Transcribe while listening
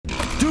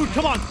Dude,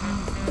 come on.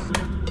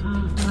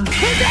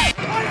 Okay,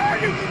 I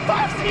heard you.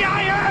 Foxy,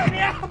 I heard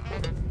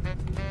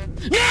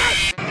you.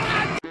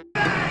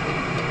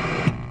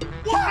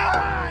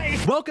 Why?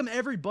 Welcome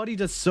everybody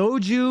to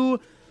Soju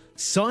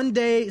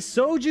Sunday.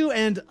 Soju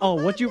and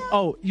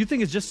you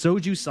think it's just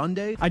Soju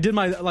Sunday? I did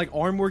my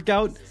arm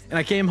workout and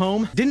I came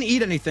home, didn't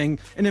eat anything,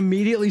 and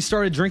immediately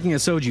started drinking a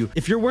soju.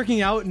 If you're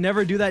working out,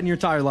 never do that in your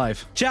entire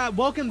life. Chat,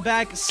 welcome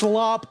back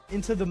Slop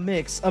into the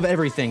mix of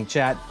everything,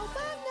 chat.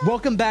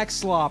 Welcome back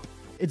Slop.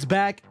 It's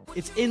back.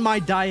 It's in my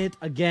diet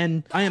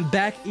again. I am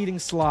back eating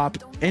slop,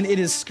 and it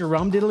is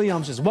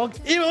scrumdiddlyumptious. Well,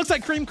 it looks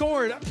like cream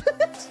corn.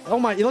 Oh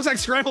my, it looks like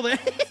scrambled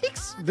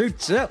eggs. Dude,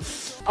 chill.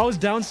 I was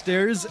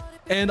downstairs,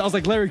 and I was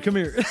like, Larry, come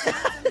here.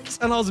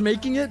 And I was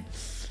making it,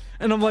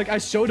 and I'm like, I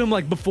showed him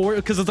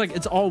because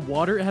it's all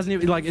water. It hasn't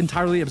even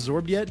entirely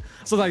absorbed yet.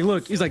 So like,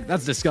 look, he's like,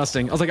 that's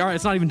disgusting. I was like, all right,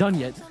 it's not even done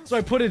yet. So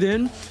I put it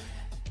in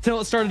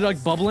till it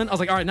started bubbling. I was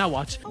like, all right, now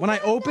watch. When I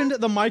opened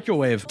the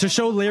microwave to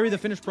show Larry the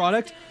finished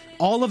product,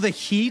 all of the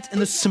heat and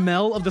the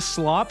smell of the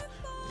slop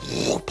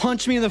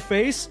punched me in the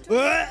face. And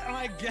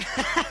I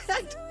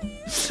gagged.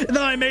 And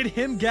then I made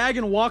him gag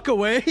and walk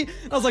away.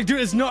 I was like,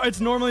 dude, it's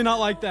normally not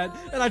like that.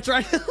 And I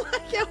tried to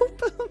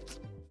help him.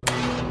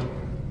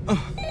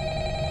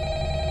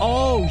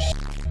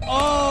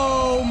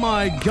 Oh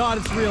my God,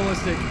 it's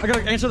realistic. I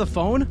gotta answer the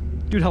phone.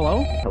 Dude,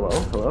 hello?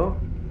 Hello?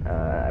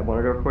 I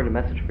wanted to record a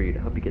message for you to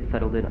help you get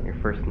settled in on your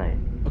first night.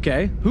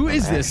 Okay, who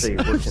is this? I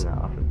actually work in the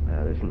office.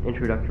 There's an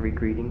introductory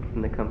greeting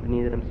from the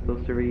company that I'm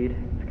supposed to read.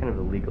 It's kind of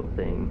a legal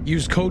thing.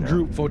 Use code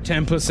group for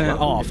 10%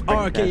 off.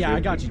 Oh, okay, yeah, I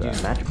got you, dude.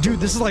 Dude,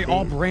 this is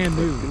all brand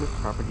new.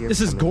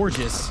 This is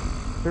gorgeous.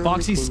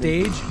 Foxy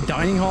stage,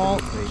 dining hall,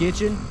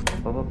 kitchen.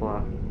 Blah, blah,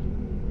 blah.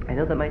 I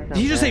know that might sound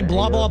Did you just say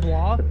blah, blah,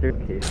 blah? But there's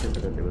occasion,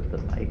 but then there was the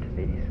bite of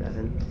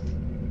 87.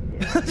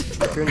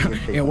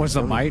 It was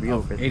the bite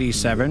of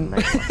 87.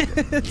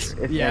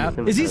 Yeah.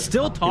 Is he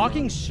still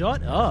talking?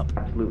 Shut up.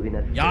 Absolutely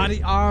necessary.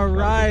 Yachty. All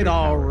right.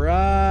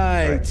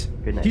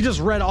 Good night. He just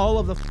read all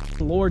of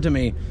the lore to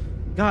me.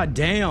 God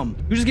damn.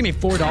 You just give me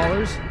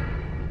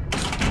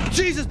 $4.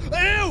 Jesus.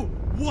 Ew.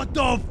 What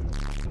the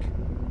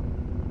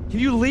Can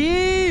you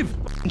leave?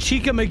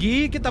 Chica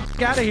McGee, get the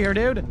out of here,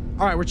 dude.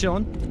 All right, we're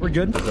chilling. We're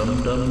good.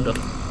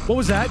 What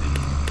was that?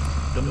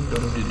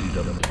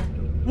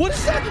 What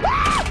is that?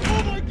 Ah!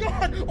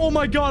 Oh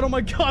my God! Oh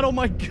my God! Oh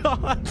my God! Oh my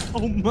God!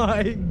 Oh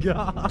my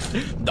God!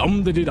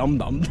 Dum diddy dum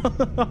dum.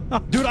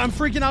 Dude, I'm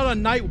freaking out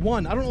on night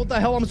 1. I don't know what the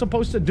hell I'm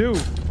supposed to do.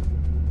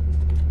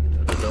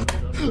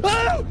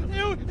 Oh!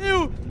 Ew!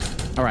 Ew!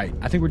 All right,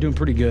 I think we're doing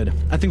pretty good.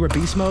 I think we're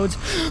beast modes.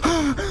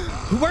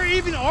 Where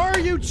even are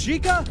you,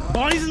 Chica?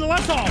 Bonnie's in the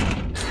left hall.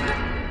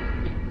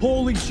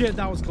 Holy shit,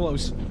 that was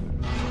close.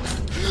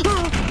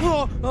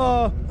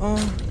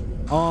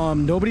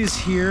 Nobody's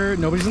here.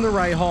 Nobody's in the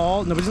right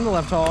hall. Nobody's in the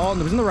left hall.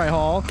 Nobody's in the right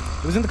hall.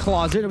 Nobody's in the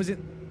closet. Nobody's in...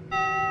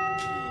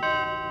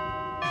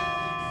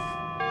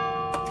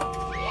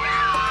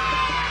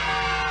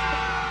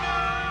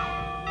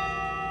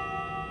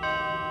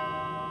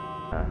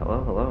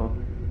 Hello.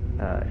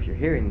 If you're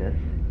hearing this,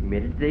 you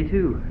made it to day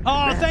 2.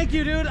 Oh, thank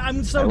you, dude.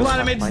 I'm so glad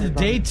I made it to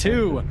day 2.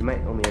 You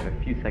might only have a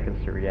few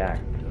seconds to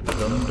react.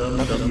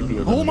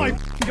 Oh my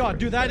God,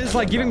 dude, that is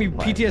giving me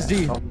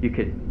PTSD. You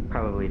could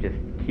probably just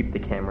keep the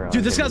camera on.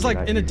 Dude, this guy's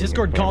in a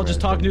Discord call just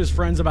talking to his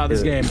friends about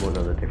this game. People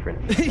know the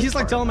difference. He's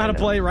telling him how to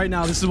play right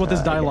now. This is what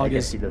this dialogue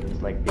is. He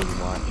doesn't like being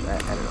watched. I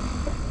don't know.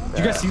 Did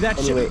you guys see that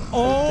shit?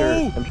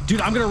 Oh,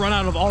 dude, I'm gonna run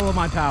out of all of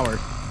my power.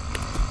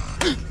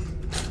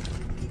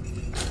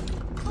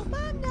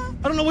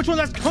 I don't know which one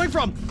that's coming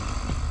from.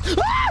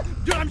 Ah!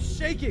 Dude, I'm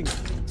shaking.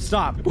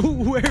 Stop.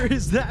 Where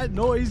is that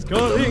noise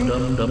coming?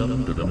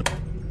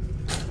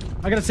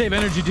 I gotta save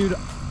energy, dude.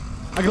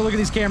 I gotta look at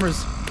these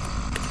cameras.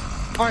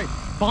 All right,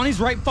 Bonnie's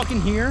right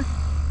fucking here.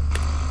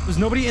 There's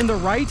nobody in the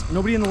right,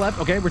 nobody in the left.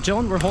 Okay, we're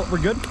chilling. We're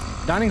good.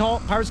 Dining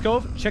hall, Pirates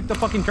Cove. Check the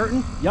fucking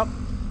curtain. Yep.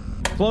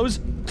 Close.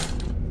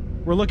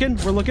 We're looking.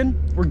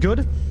 We're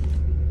good.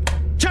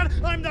 Chat,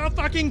 I'm the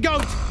fucking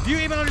goat. Do you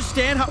even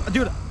understand how...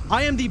 Dude,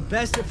 I am the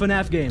best at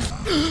FNAF games.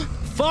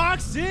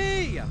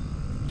 Foxy!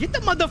 Get the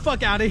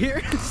motherfucker out of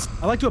here.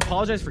 I'd like to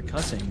apologize for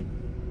cussing.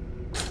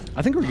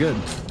 I think we're good.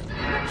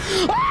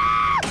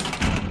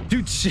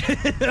 Dude,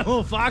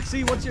 chill.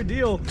 Foxy, what's your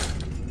deal?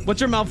 What's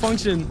your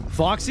malfunction?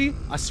 Foxy,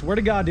 I swear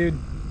to God, dude,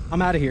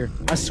 I'm out of here.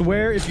 I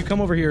swear if you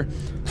come over here,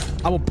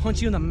 I will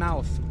punch you in the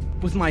mouth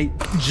with my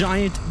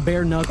giant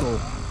bare knuckle.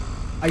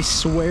 I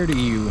swear to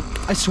you.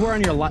 I swear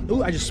on your life.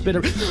 Ooh, I just spit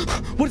it.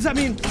 What does that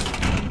mean?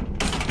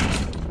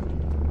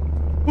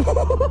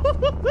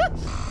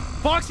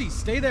 Foxy,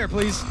 stay there,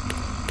 please.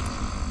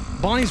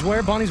 Bonnie's where?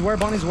 I'm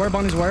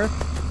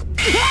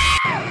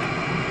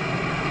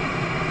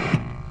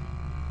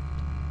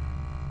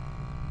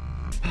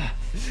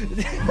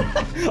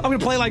gonna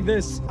play like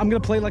this. I'm gonna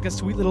play like a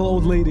sweet little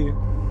old lady.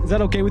 Is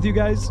that okay with you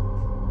guys?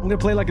 I'm gonna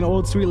play like an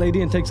old sweet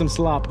lady and take some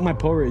slop. My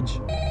porridge.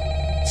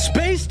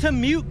 Space to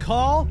mute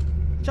call?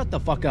 Shut the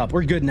fuck up.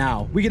 We're good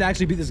now. We could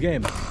actually beat this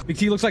game.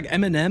 BigT looks like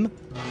Eminem.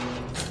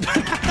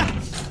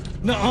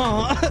 No,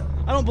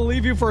 I I don't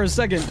believe you for a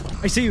second.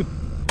 I see you.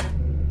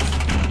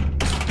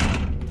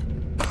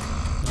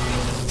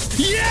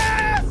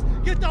 Yes!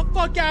 Get the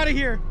fuck out of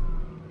here.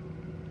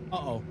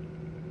 Uh-oh.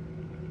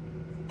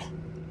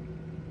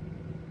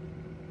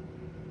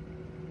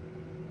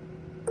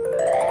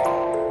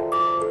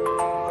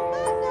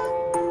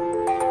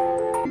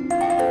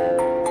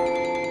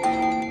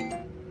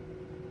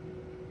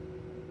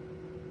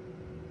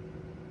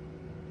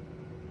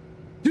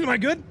 Dude, am I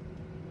good?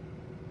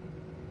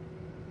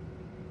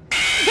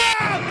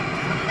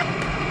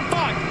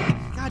 Fuck!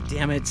 God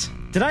damn it.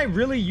 Did I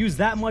really use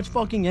that much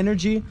fucking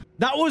energy?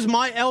 That was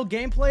my L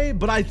gameplay,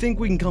 but I think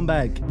we can come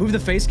back. Move the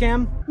face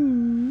cam.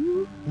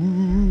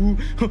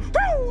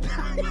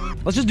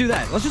 Let's just do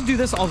that. Let's just do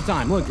this all the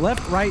time. Look,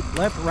 left, right,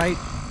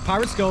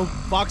 Pirates go.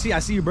 Foxy, I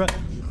see you, bro.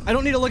 I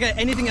don't need to look at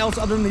anything else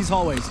other than these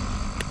hallways.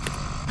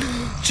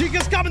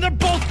 Chica's coming. They're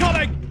both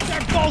coming.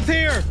 They're both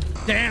here.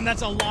 Damn,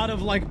 that's a lot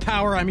of like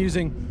power I'm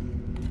using.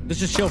 Let's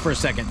just chill for a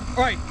second.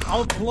 All right,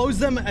 I'll close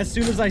them as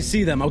soon as I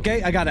see them,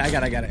 okay? I got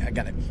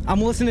it.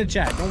 I'm listening to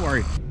chat, don't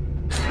worry.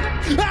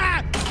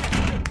 Ah!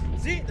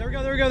 See, there we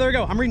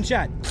go. I'm reading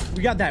chat.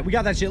 We got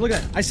that shit. Look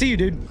at that. I see you,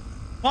 dude.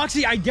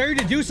 Foxy, I dare you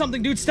to do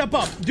something, dude. Step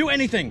up, do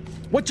anything.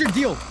 What's your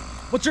deal?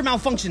 What's your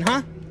malfunction,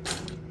 huh?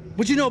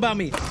 What you know about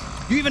me?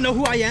 You even know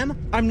who I am?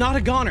 I'm not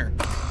a goner.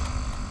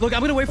 Look,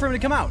 I'm gonna wait for him to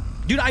come out.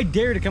 Dude, I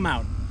dare to come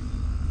out.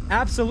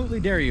 Absolutely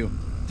dare you.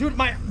 Dude,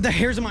 the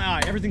hairs in my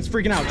eye, everything's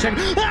freaking out. Check.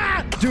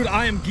 Ah! Dude,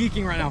 I am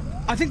geeking right now.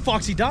 I think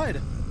Foxy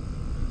died.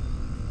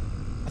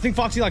 I think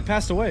Foxy like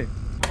passed away.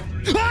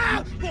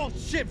 Ah! Oh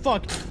shit,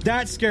 fuck.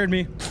 That scared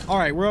me. All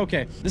right, we're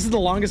okay. This is the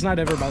longest night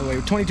ever, by the way.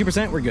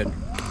 22%, we're good.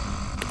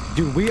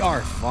 Dude, we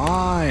are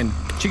fine.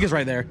 Chica's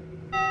right there.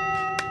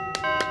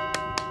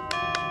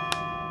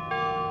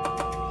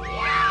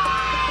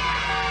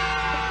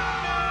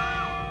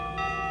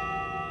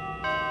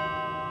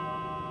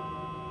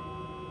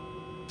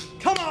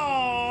 Come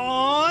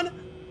on!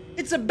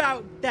 It's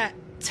about that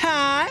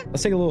time.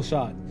 Let's take a little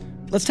shot.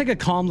 Let's take a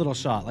calm little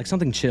shot, like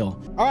something chill.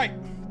 All right,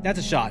 that's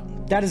a shot.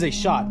 That is a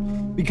shot.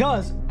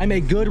 Because I'm a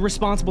good,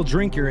 responsible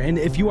drinker, and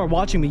if you are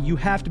watching me, you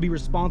have to be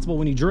responsible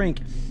when you drink.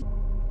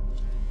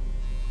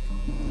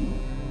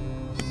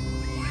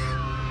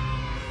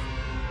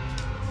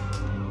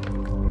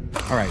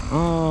 All right,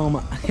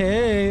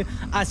 hey,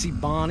 I see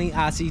Bonnie,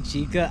 I see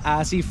Chica,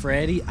 I see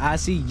Freddy, I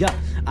see ya,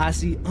 I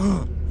see,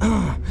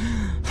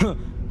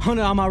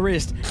 100 on my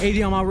wrist,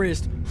 80 on my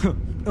wrist,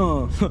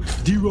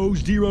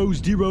 D-Rose.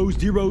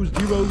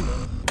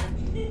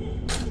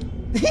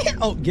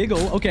 Oh,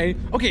 Giggle, okay,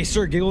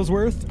 Sir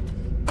Gigglesworth.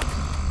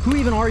 Who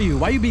even are you?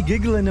 Why you be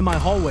giggling in my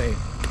hallway?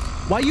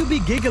 Why you be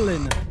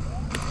giggling?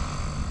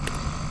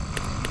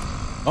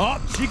 Oh,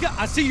 Chica,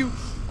 I see you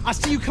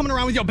coming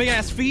around with your big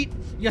ass feet.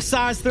 Your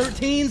size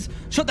 13s?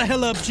 Shut the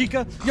hell up,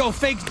 Chica. Yo,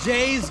 fake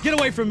J's, get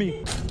away from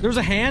me. There's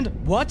a hand?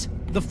 What?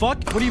 The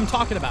fuck? What are you even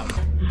talking about?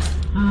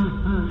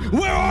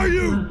 Where are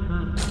you?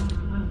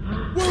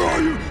 Where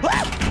are you?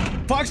 Ah!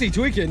 Foxy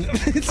tweaking.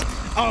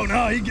 Oh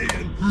no, he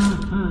getting.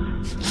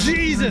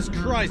 Jesus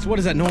Christ, what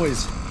is that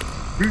noise?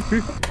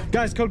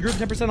 Guys, code group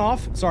 10%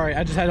 off. Sorry,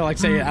 I just had to like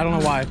say it. I don't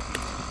know why.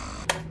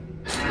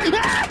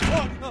 Ah!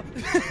 Oh, oh.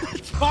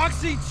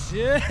 Foxy,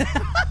 shit.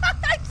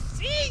 I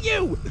see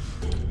you.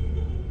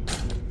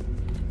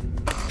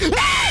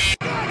 Ah!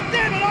 God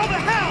damn it, all the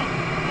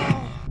hell!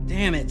 Oh,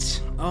 damn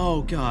it.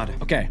 Oh, God.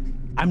 Okay.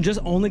 I'm just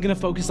only gonna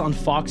focus on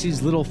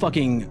Foxy's little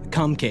fucking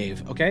cum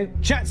cave, okay?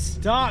 Chat,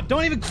 stop.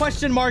 Don't even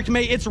question mark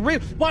me. It's real.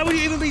 Why would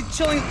you even be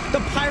chilling the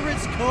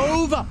Pirates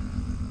Cove?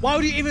 Why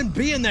would you even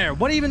be in there?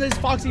 What even is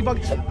Foxy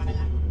fucking...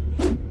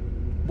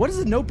 What does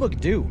the notebook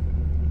do?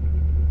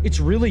 It's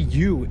really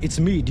you. It's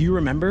me. Do you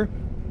remember?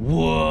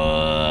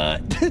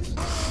 What?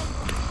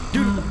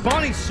 Dude,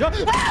 Bonnie, shut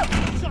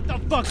the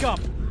fuck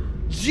up.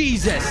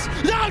 Jesus!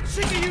 No,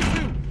 Chica, you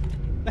too!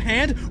 The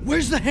hand?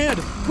 Where's the hand?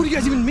 What do you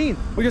guys even mean?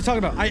 What are you guys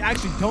talking about? I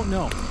actually don't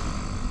know.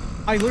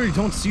 I literally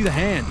don't see the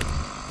hand.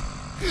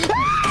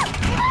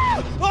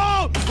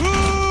 Oh!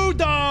 Who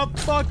the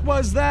fuck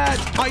was that?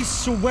 I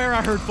swear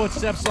I heard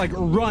footsteps like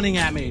running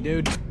at me,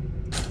 dude.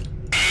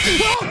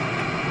 Oh!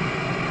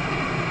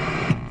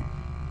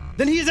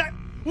 Then he's at...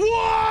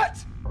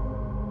 What?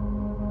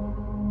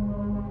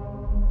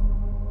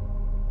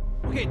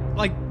 Okay,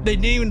 like, they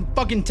didn't even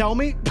fucking tell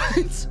me?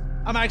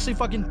 I'm actually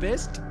fucking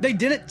pissed. They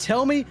didn't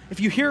tell me if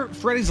you hear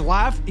Freddy's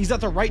laugh, he's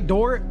at the right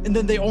door, and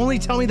then they only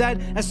tell me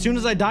that as soon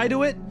as I die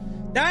to it.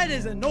 That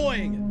is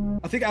annoying.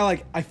 I think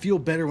I feel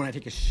better when I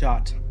take a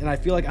shot, and I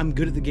feel like I'm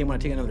good at the game when I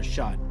take another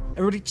shot.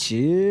 Everybody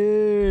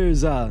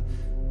cheers.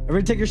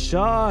 Everybody take your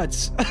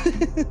shots.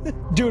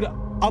 Dude,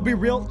 I'll be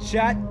real,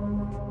 chat.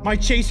 My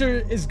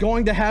chaser is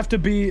going to have to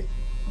be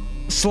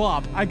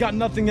slop. I got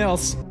nothing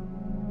else.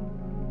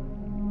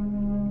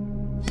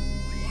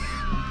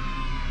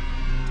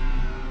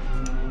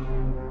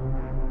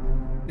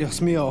 Dios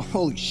mío,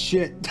 holy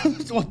shit.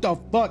 What the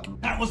fuck?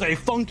 That was a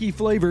funky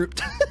flavor.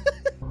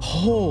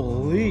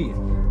 Holy.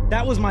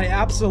 That was my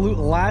absolute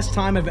last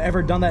time I've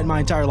ever done that in my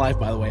entire life,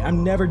 by the way.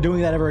 I'm never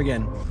doing that ever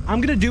again. I'm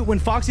gonna do it when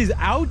Foxy's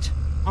out.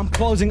 I'm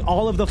closing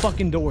all of the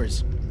fucking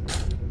doors.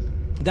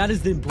 That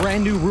is the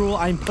brand new rule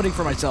I'm putting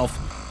for myself.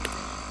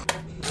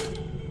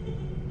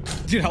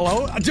 Dude,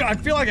 hello? Dude, I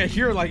feel like I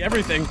hear like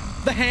everything.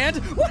 The hand?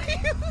 What are you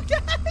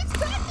guys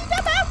talking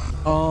about?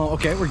 Oh,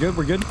 okay, we're good,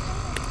 we're good.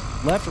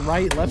 Left,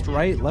 right, left,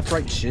 right, left,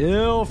 right.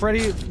 Chill,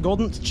 Freddy.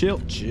 Golden, chill.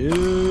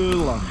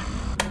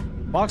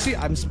 Boxy,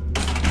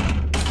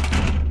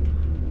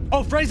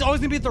 oh, Freddy's always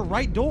gonna be at the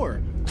right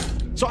door.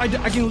 So I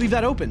can leave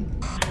that open.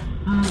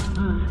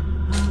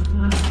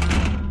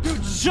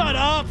 Dude, shut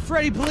up,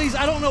 Freddy, please.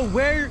 I don't know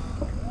where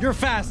you're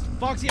fast.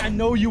 Foxy, I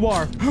know you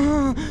are.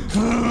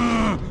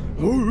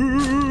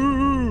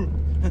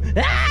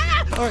 Ah!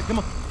 All right, come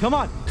on, come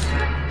on.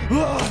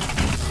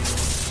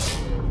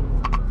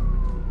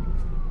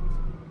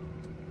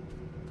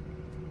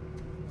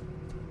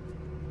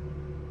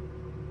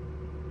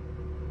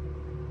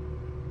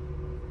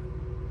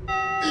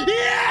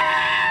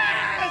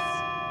 Yes!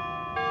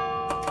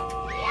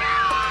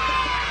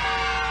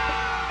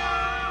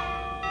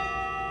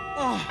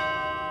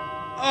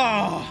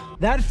 Oh,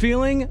 that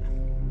feeling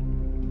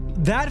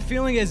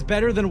is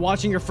better than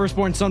watching your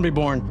firstborn son be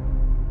born.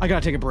 I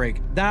gotta take a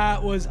break.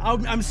 That was,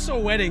 I'm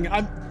sweating.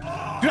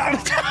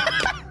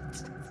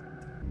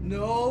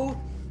 No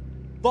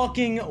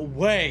fucking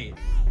way.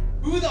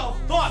 Who the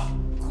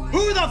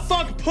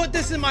fuck put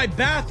this in my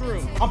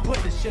bathroom? I'm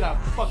putting this shit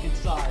out fucking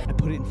side. I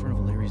put it in front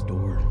of Larry's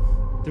door.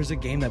 There's a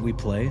game that we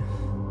play,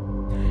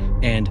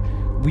 and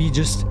we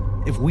just,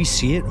 if we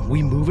see it,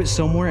 we move it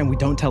somewhere and we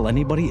don't tell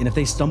anybody, and if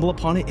they stumble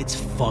upon it, it's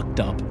fucked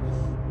up.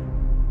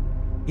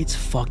 It's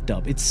fucked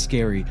up. It's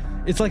scary.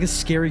 It's like a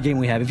scary game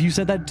we have. If you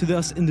said that to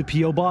us in the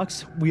P.O.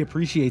 box, we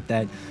appreciate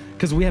that,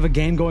 because we have a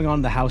game going on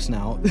in the house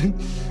now.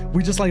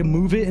 We just like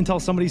move it until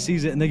somebody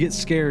sees it and they get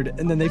scared,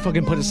 and then they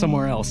fucking put it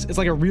somewhere else. It's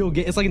like a real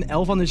game. It's like an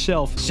elf on the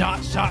shelf. Shot.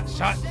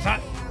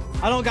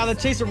 I don't got the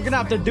chaser. We're gonna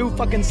have to do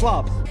fucking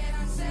slop.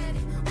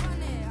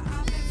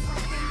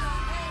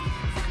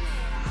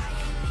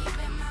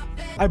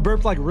 I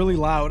burped like really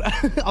loud. I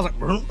was like,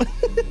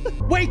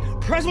 wait,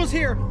 Prezzo's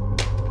here.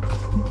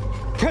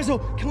 Prezzo,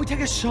 can we take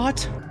a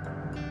shot?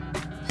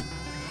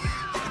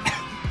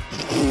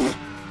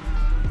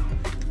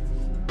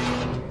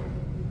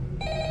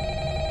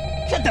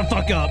 Shut the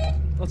fuck up.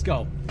 Let's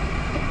go.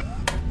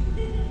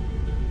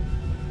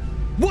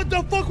 What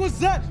the fuck was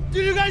that?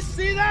 Did you guys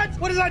see that?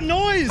 What is that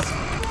noise?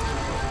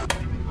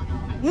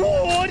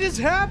 What is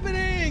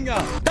happening?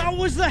 That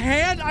was the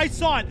hand? I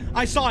saw it.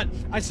 I saw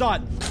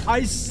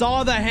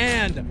the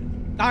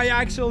hand. I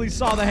actually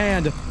saw the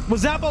hand.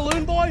 Was that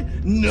Balloon Boy?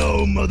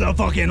 No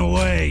motherfucking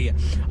way.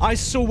 I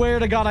swear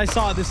to God I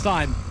saw it this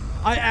time.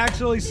 I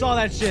actually saw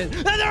that shit.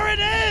 And there it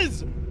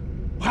is!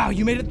 Wow,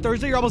 you made it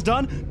Thursday? You're almost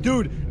done?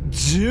 Dude.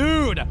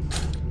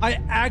 I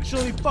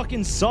actually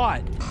fucking saw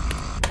it.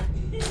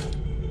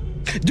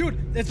 Dude,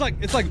 it's like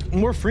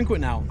more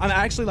frequent now. I'm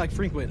actually like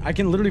frequent. I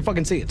can literally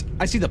fucking see it.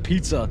 I see the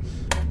pizza.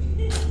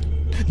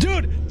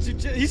 Dude,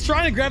 he's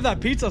trying to grab that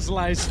pizza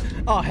slice.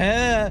 Oh,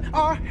 hey.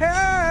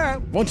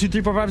 1, 2,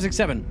 3, 4, 5, 6,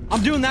 7.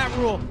 I'm doing that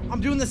rule.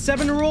 I'm doing the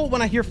 7 rule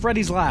when I hear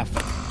Freddy's laugh.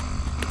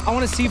 I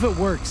want to see if it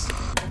works.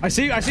 I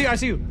see you.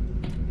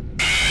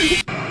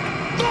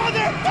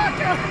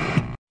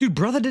 Motherfucker! Dude,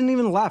 brother didn't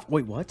even laugh.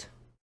 Wait, what?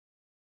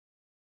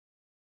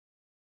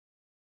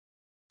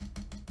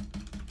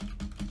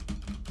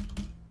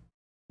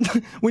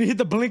 When you hit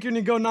the blinker and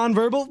you go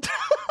nonverbal?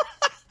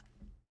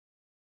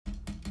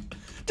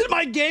 Did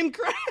my game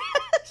crash?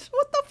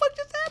 What the fuck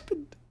just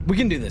happened? We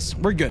can do this.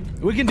 We're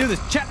good. We can do this.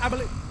 Chat, I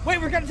believe. Wait,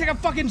 we're gonna take a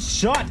fucking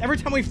shot. Every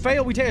time we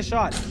fail, we take a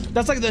shot.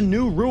 That's like the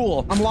new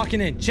rule. I'm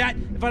locking in. Chat,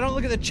 if I don't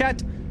look at the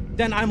chat,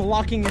 then I'm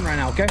locking in right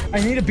now, okay?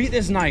 I need to beat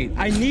this night.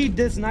 I need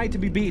this night to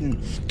be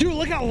beaten. Dude,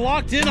 look how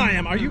locked in I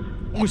am. Are you?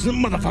 Oh,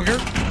 motherfucker.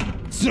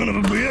 Son of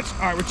a bitch.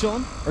 All right, we're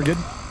chilling. We're good.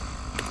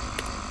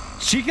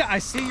 Chica, I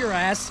see your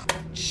ass.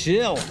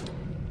 Chill.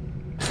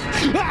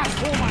 Ah,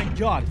 oh my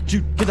God.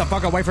 Dude, get the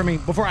fuck away from me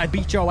before I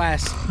beat your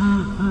ass.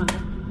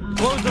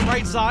 Close the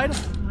right side.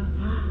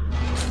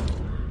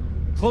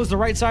 Close the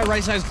right side.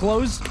 Right side's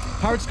closed.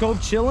 Pirates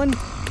Cove chilling.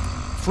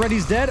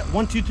 Freddy's dead.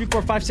 1, 2, 3,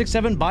 4, 5, 6,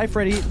 7. Bye,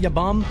 Freddy. Ya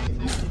bum.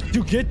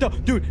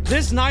 Dude,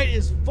 this night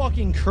is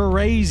fucking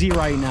crazy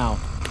right now.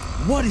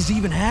 What is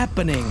even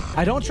happening?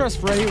 I don't trust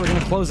Freddy. We're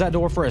gonna close that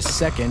door for a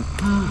second.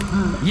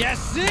 Yes,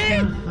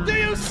 see? Do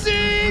you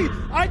see?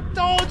 I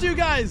told you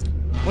guys.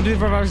 1, 2, 3,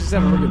 4, 5, 6,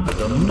 7. We're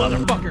good.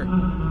 Motherfucker.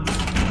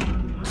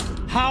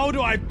 How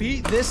do I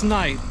beat this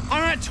night?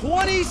 I'm at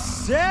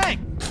 26.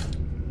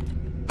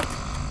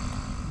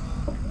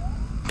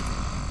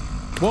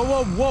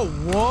 Whoa.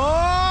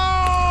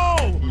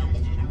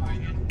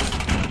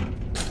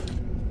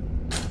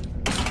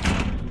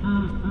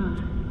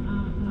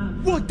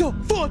 What the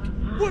fuck?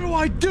 What do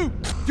I do?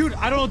 Dude,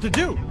 I don't know what to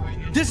do.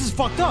 This is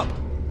fucked up.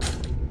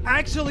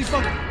 Actually,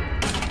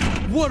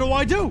 what do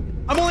I do?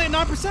 I'm only at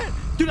 9%.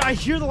 Dude, I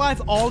hear the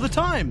laugh all the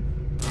time.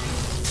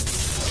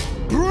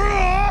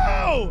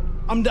 Bro!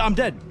 I'm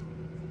dead.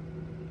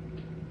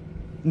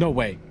 No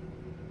way.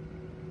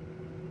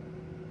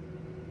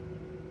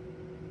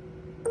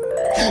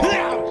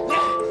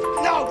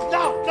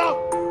 No!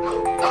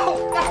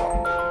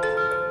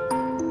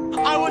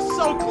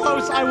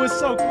 close. I was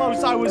so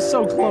close. I was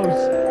so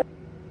close.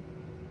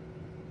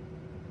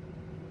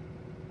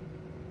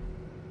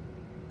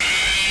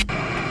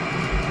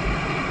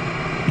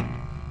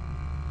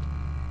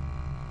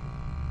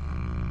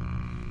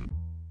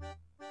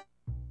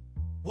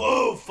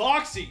 Whoa,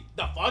 Foxy!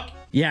 The fuck?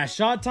 Yeah,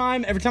 shot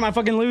time. Every time I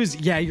fucking lose.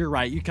 Yeah, you're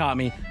right. You caught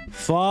me.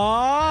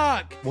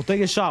 Fuck. We'll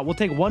take a shot. We'll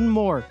take one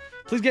more.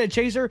 Please get a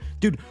chaser.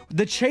 Dude,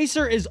 the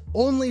chaser is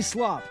only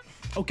slop.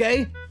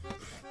 Okay?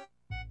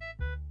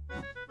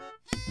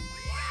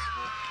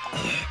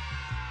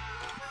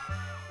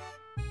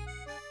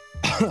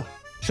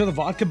 Show the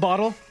vodka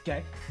bottle.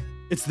 Okay.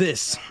 It's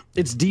this.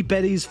 It's Deep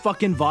Eddy's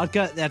fucking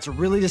vodka. That's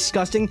really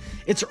disgusting.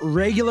 It's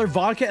regular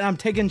vodka, and I'm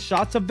taking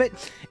shots of it,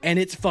 and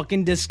it's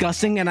fucking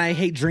disgusting, and I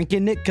hate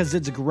drinking it because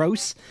it's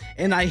gross,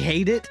 and I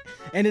hate it,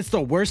 and it's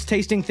the worst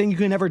tasting thing you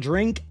can ever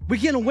drink. We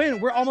can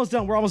win. We're almost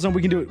done. We're almost done.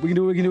 We can do it. We can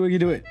do it. We can do it. We can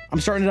do it. I'm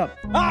starting it up.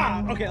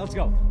 Ah! Okay, let's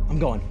go. I'm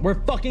going. We're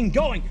fucking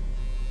going.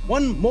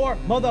 One more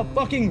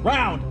motherfucking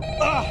round.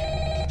 Ah!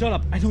 Shut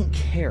up. I don't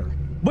care.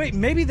 Wait,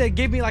 maybe they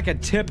gave me like a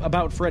tip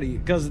about Freddy,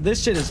 because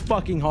this shit is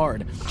fucking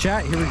hard.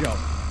 Chat, here we go.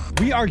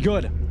 We are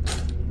good.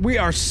 We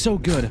are so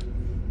good.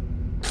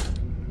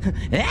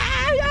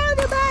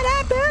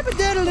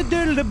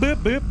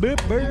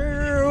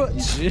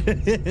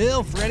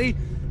 Chill, Freddy.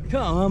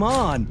 Come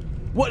on.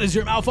 What is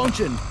your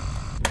malfunction?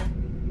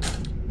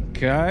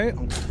 Okay,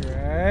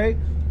 okay.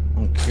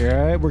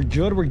 Okay, we're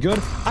good, we're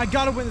good. I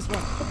gotta win this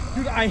one.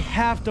 Dude, I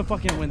have to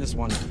fucking win this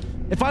one.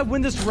 If I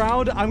win this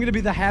round, I'm gonna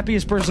be the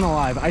happiest person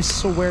alive. I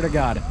swear to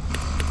God.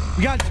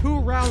 We got 2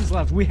 rounds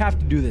left. We have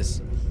to do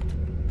this.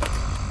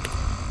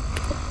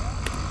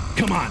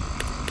 Come on.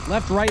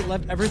 Left, right,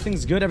 left.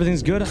 Everything's good.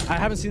 Everything's good. I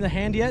haven't seen the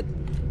hand yet.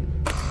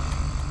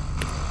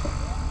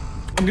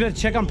 I'm gonna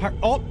check on I'm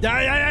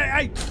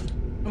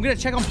gonna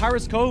check on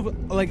Pirates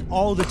Cove like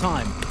all the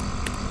time.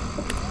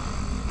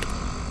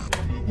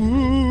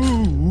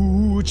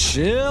 Ooh,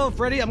 chill,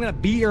 Freddy. I'm gonna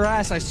beat your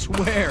ass, I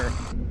swear.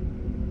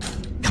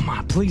 Come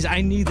on, please.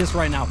 I need this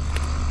right now.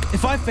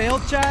 If I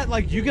fail, chat,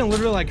 like, you can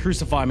literally, like,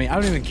 crucify me. I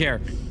don't even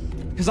care.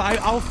 Because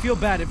I'll feel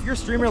bad. If your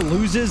streamer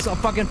loses a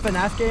fucking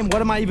FNAF game,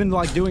 what am I even,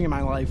 like, doing in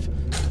my life?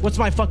 What's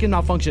my fucking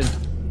malfunction?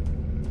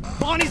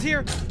 Bonnie's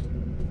here.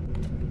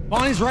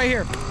 Bonnie's right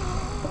here.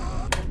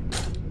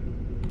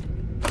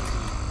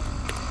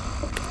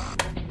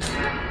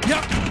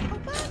 Yep.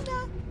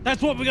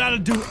 That's what we gotta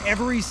do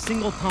every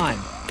single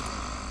time.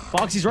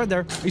 Foxy's right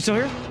there. Are you still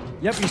here?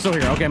 Yep, you're still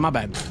here. Okay, my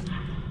bad.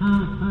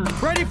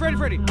 Freddy.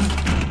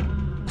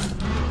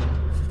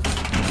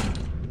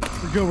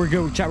 We're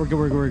good. Chat, we're good.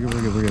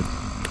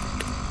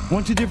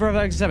 1, 2, 3, 4,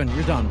 5, 6, 7.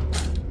 You're done.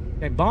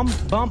 Okay, boom,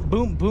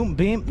 boom,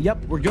 beam.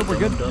 Yep, we're good.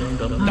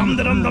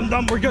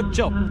 Dum. We're good.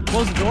 Chill.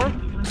 Close the door.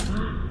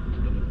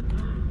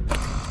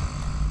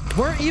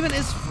 Where even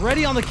is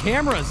Freddy on the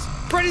cameras?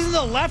 Freddy's in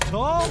the left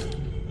hall?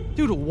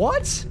 Dude,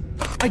 what?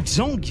 I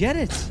don't get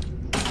it.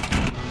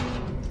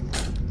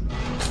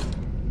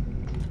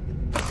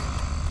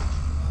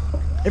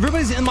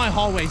 Everybody's in my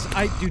hallways.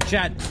 Dude,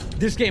 chat,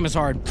 this game is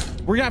hard.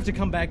 We're gonna have to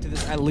come back to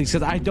this at least,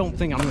 because I don't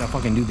think I'm gonna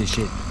fucking do this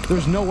shit.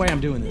 There's no way I'm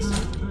doing this.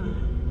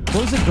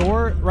 Close the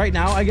door right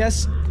now, I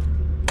guess.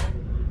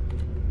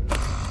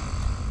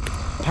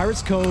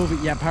 Pirates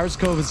Cove. Yeah, Pirates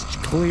Cove is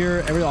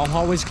clear. All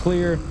hallways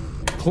clear.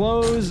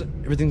 Close.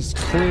 Everything's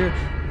clear.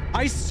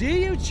 I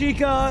see you,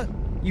 Chica.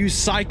 You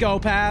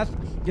psychopath.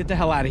 Get the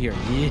hell out of here.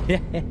 Yeah.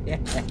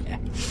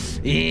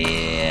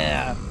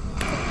 Yeah.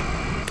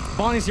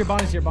 Bonnie's here.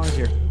 Bonnie's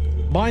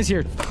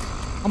here.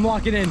 I'm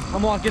locking in.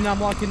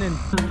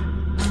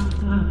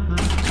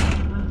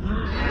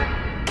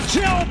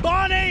 Chill,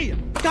 Bonnie!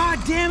 God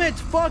damn it!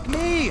 Fuck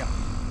me!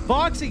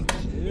 Foxy,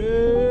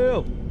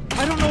 chill.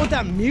 I don't know what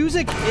that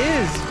music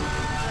is.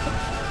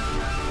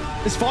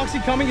 Is Foxy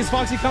coming?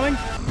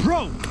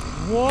 Bro,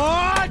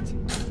 what?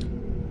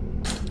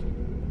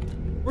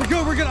 We're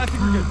good. I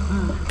think we're good.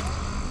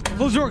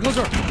 Close door.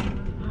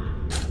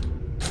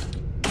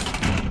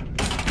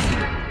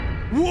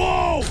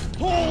 Whoa!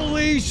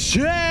 Holy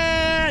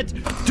shit!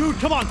 Dude,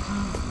 come on!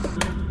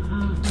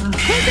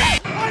 Who's that?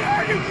 I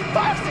heard you!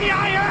 Foxy,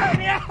 I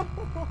heard you!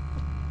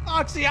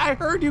 Foxy, I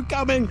heard you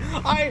coming!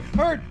 I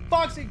heard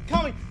Foxy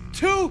coming!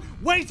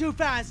 Way too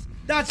fast!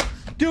 That's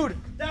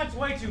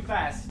way too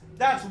fast!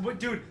 That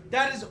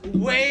is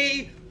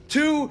way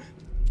too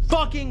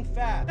fucking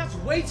fast! That's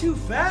way too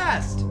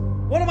fast!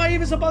 What am I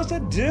even supposed to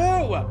do?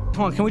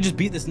 Come on, can we just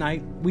beat this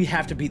night? We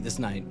have to beat this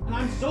night. And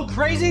I'm so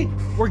crazy,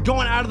 we're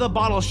going out of the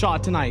bottle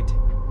shot tonight.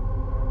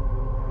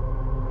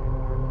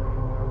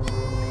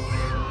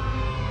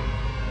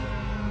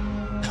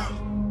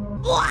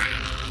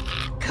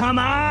 Come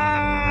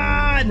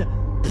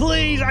on!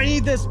 Please, I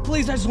need this.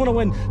 Please, I just want to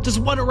win. Just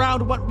one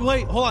round.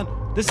 Wait, hold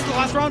on. This is the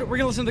last round. We're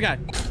gonna listen to the guy.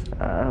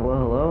 Well,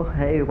 hello.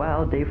 Hey,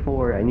 wow, day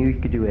 4. I knew you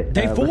could do it.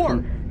 Day 4?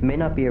 Listen, may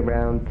not be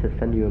around to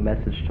send you a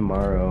message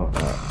tomorrow.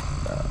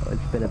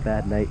 It's been a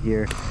bad night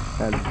here.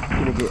 I'm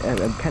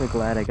kind of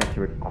glad I got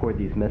to record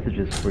these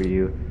messages for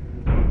you.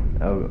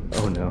 Oh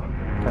no.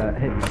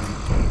 Hey,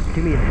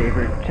 do me a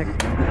favor. Check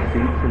the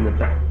suits in the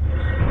back.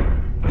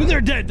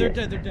 They're dead. They're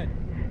dead. They're dead.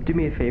 Do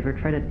me a favor,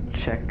 try to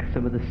check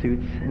some of the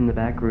suits in the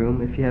back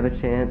room if you have a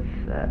chance.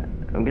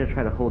 I'm gonna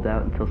try to hold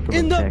out until someone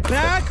In the checks,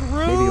 back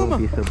room? Maybe it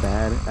won't be so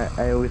bad.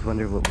 I always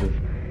wonder what was...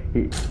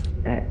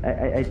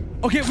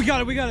 Okay, we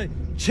got it. We got it.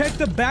 Check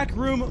the back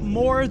room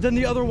more than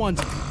the other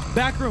ones.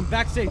 Back room,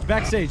 backstage,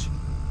 backstage.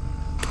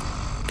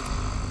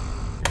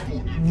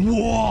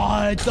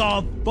 What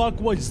the fuck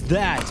was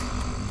that?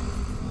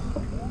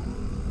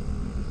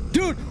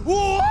 Dude,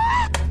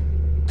 what?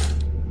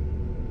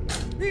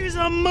 He's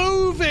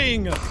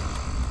moving. What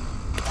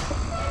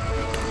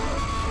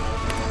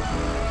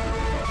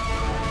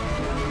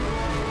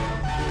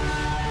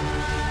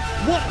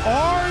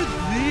are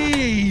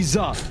these?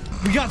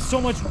 We got so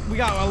much. We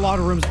got a lot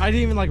of rooms. I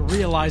didn't even like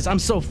realize. I'm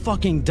so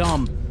fucking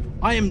dumb.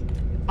 I'm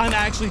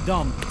actually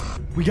dumb.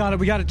 We got it.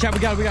 We got it. Chat. We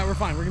got it. We're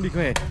fine. We're gonna be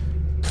okay.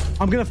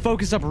 I'm gonna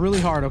focus up really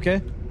hard.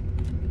 Okay.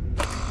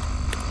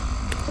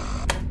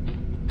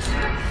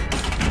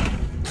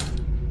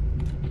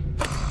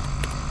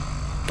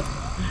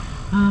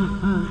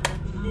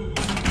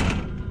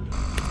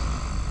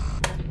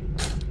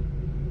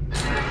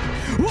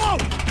 Whoa!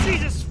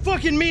 Jesus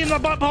fucking me in the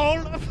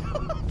butthole!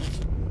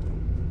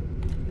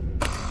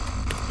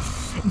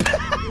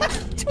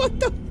 What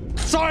the?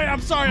 Sorry,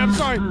 I'm sorry, I'm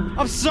sorry.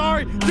 I'm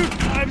sorry. Dude,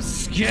 I'm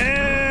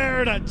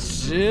scared.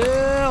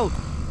 Chill.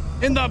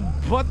 In the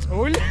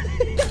butthole.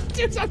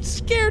 Dude, I'm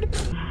scared.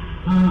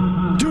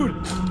 Dude,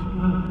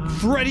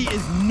 Freddy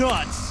is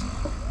nuts.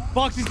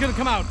 Foxy's gonna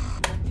come out.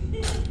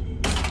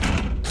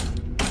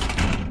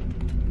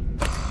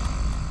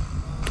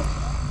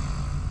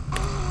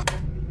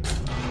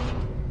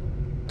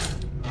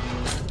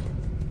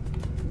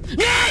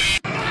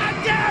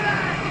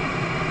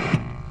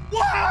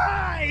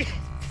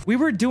 We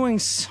were doing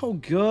so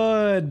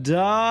good,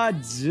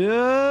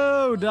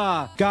 dude.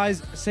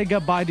 Guys, say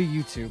goodbye to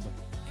YouTube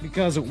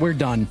because we're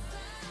done.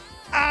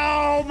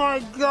 Oh my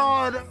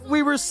God.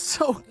 We were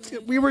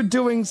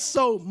doing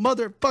so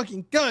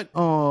motherfucking good.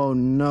 Oh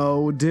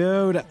no,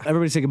 dude.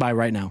 Everybody say goodbye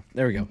right now.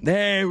 There we go.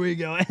 There we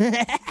go.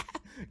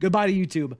 Goodbye to YouTube.